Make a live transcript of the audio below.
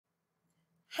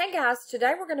Hey guys,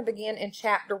 today we're going to begin in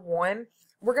chapter 1.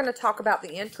 We're going to talk about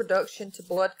the introduction to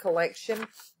blood collection.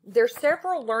 There's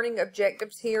several learning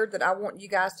objectives here that I want you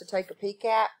guys to take a peek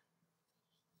at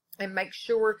and make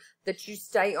sure that you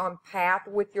stay on path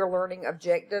with your learning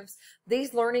objectives.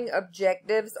 These learning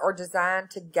objectives are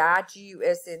designed to guide you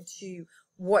as into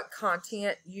what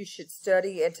content you should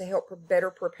study and to help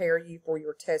better prepare you for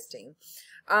your testing.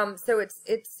 So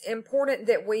it's important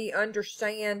that we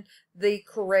understand the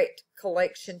correct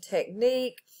collection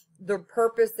technique, the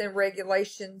purpose and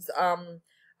regulations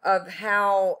of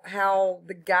how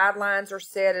the guidelines are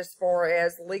set as far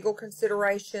as legal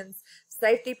considerations,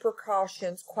 safety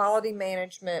precautions, quality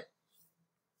management.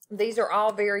 These are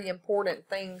all very important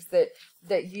things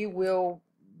that you will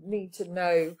need to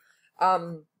know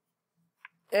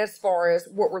as far as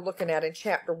what we're looking at in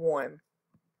chapter 1.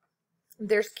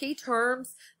 There's key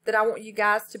terms that I want you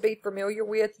guys to be familiar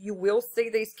with. You will see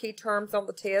these key terms on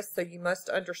the test, so you must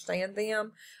understand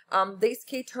them. These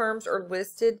key terms are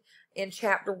listed in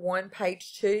chapter 1,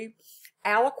 page 2.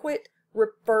 Aliquot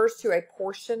refers to a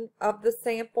portion of the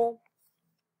sample.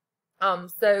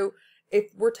 So if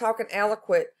we're talking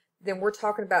aliquot, then we're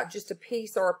talking about just a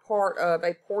piece or a part of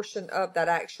a portion of that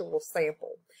actual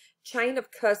sample. Chain of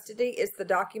custody is the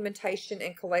documentation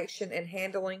and collection and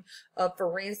handling of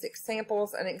forensic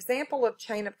samples. An example of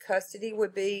chain of custody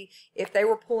would be if they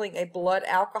were pulling a blood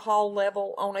alcohol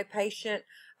level on a patient.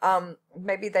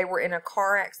 Maybe they were in a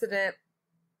car accident,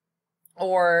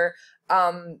 or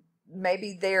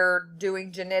maybe they're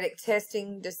doing genetic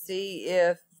testing to see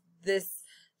if this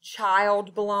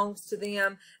child belongs to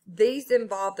them. These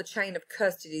involve the chain of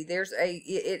custody.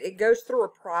 It goes through a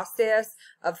process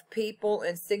of people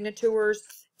and signatures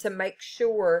to make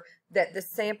sure that the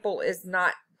sample is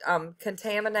not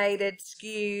contaminated,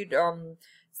 skewed,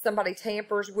 somebody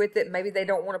tampers with it. Maybe they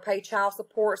don't want to pay child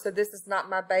support, so this is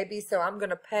not my baby, so I'm going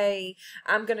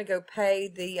to go pay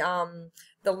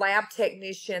the lab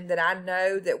technician that I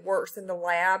know that works in the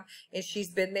lab, and she's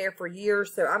been there for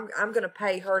years, so I'm going to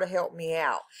pay her to help me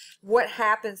out. What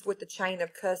happens with the chain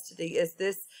of custody is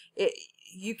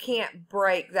you can't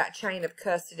break that chain of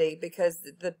custody, because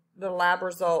the lab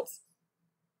results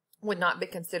would not be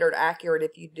considered accurate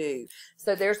if you do.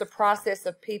 So there's a process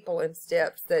of people and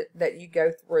steps that you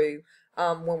go through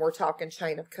when we're talking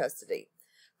chain of custody.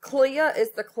 CLIA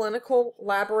is the Clinical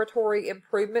Laboratory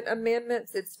Improvement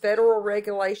Amendments. It's federal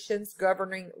regulations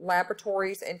governing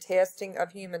laboratories and testing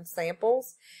of human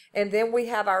samples. And then we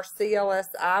have our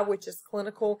CLSI, which is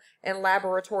Clinical and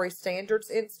Laboratory Standards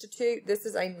Institute. This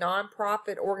is a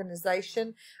nonprofit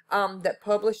organization that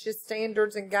publishes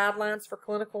standards and guidelines for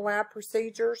clinical lab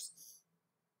procedures.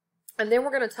 And then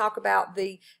we're going to talk about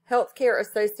the healthcare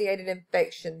associated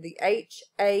infection, the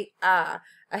HAI.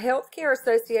 A healthcare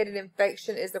associated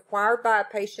infection is acquired by a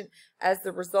patient as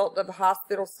the result of a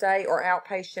hospital stay or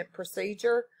outpatient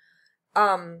procedure.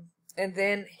 And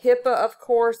then HIPAA, of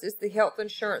course, is the Health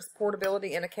Insurance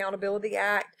Portability and Accountability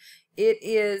Act. It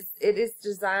is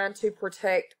designed to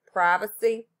protect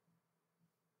privacy.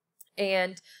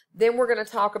 And then we're going to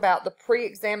talk about the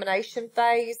pre-examination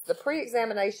phase. The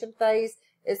pre-examination phase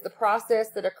is the process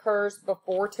that occurs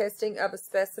before testing of a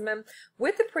specimen.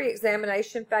 With the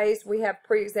pre-examination phase, we have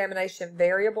pre-examination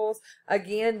variables.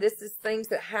 Again, this is things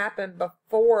that happen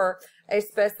before a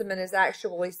specimen is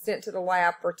actually sent to the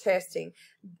lab for testing.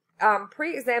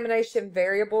 Pre-examination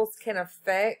variables can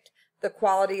affect the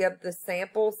quality of the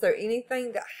sample. So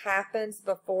anything that happens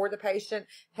before the patient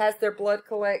has their blood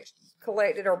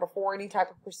collected or before any type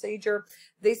of procedure,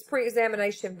 these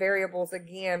pre-examination variables,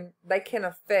 again, they can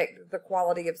affect the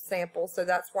quality of samples. So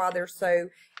that's why they're so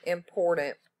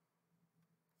important.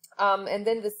 And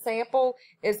then the sample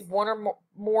is one or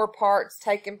more parts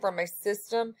taken from a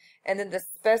system, and then the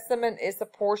specimen is a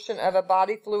portion of a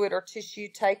body fluid or tissue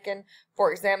taken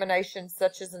for examination,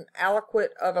 such as an aliquot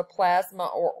of a plasma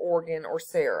or organ or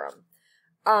serum.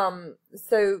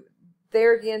 So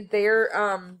there again,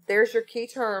 there's your key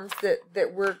terms that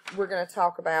we're going to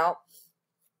talk about.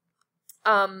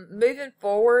 Moving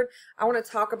forward, I want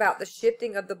to talk about the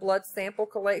shifting of the blood sample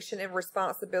collection and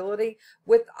responsibility.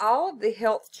 With all of the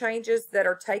health changes that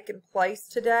are taking place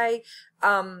today,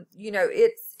 you know,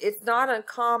 it's not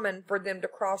uncommon for them to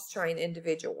cross-train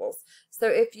individuals. So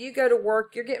if you go to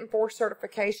work, you're getting 4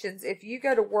 certifications. If you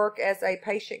go to work as a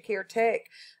patient care tech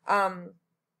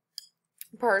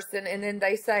person, and then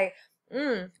they say,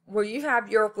 well, you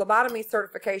have your phlebotomy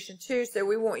certification too, so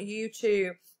we want you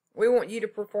to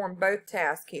perform both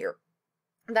tasks here.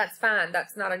 That's fine.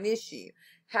 That's not an issue.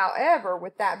 However,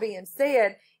 with that being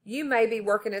said, you may be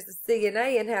working as a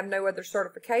CNA and have no other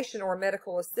certification or a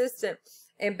medical assistant,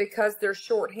 and because they're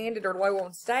short-handed or low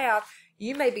on staff,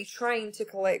 you may be trained to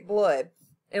collect blood.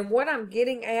 And what I'm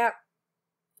getting at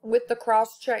with the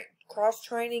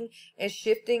cross-training and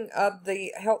shifting of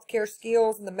the healthcare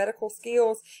skills and the medical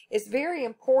skills, it's very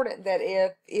important that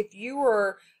if you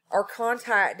are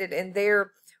contacted and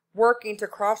they're working to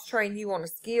cross-train you on a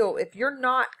skill, if you're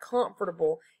not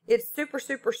comfortable, it's super,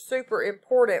 super, super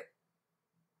important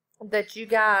that you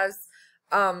guys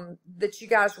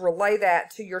relay that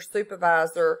to your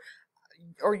supervisor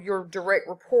or your direct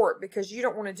report, because you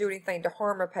don't want to do anything to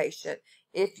harm a patient.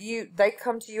 If they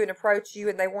come to you and approach you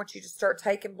and they want you to start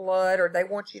taking blood, or they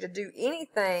want you to do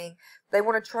anything, they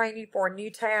want to train you for a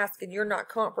new task and you're not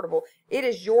comfortable, it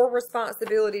is your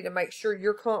responsibility to make sure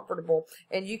you're comfortable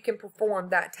and you can perform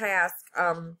that task,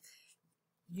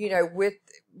 you know,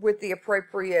 with the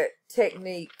appropriate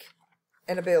technique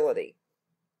and ability.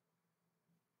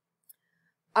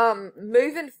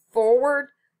 Moving forward,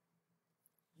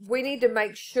 we need to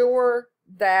make sure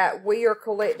that we are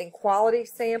collecting quality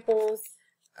samples,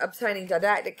 obtaining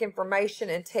didactic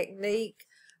information and technique.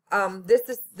 This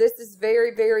is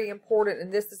very, very important,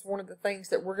 and this is one of the things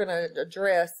that we're going to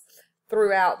address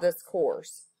throughout this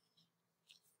course.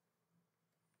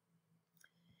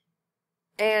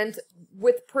 And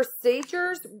with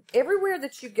procedures, everywhere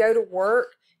that you go to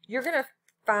work, you're going to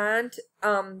find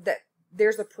that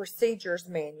there's a procedures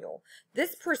manual.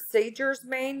 This procedures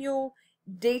manual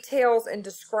details and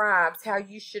describes how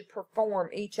you should perform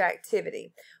each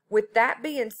activity. With that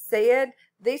being said,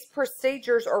 these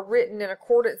procedures are written in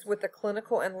accordance with the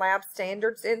Clinical and Lab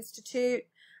Standards Institute,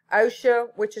 OSHA,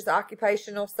 which is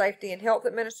Occupational Safety and Health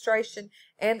Administration,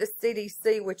 and the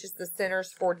CDC, which is the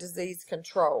Centers for Disease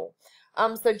Control.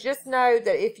 So just know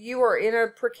that if you are in a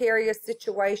precarious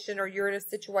situation, or you're in a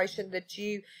situation that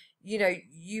you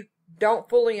don't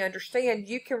fully understand,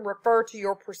 you can refer to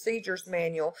your procedures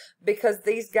manual, because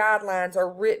these guidelines are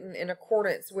written in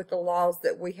accordance with the laws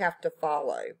that we have to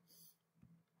follow.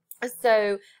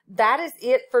 So that is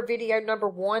it for video number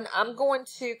 1. I'm going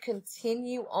to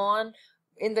continue on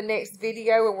in the next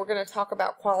video, and we're going to talk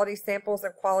about quality samples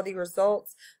and quality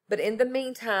results. But in the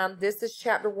meantime, this is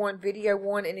chapter 1, video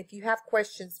 1, and if you have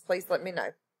questions, please let me know.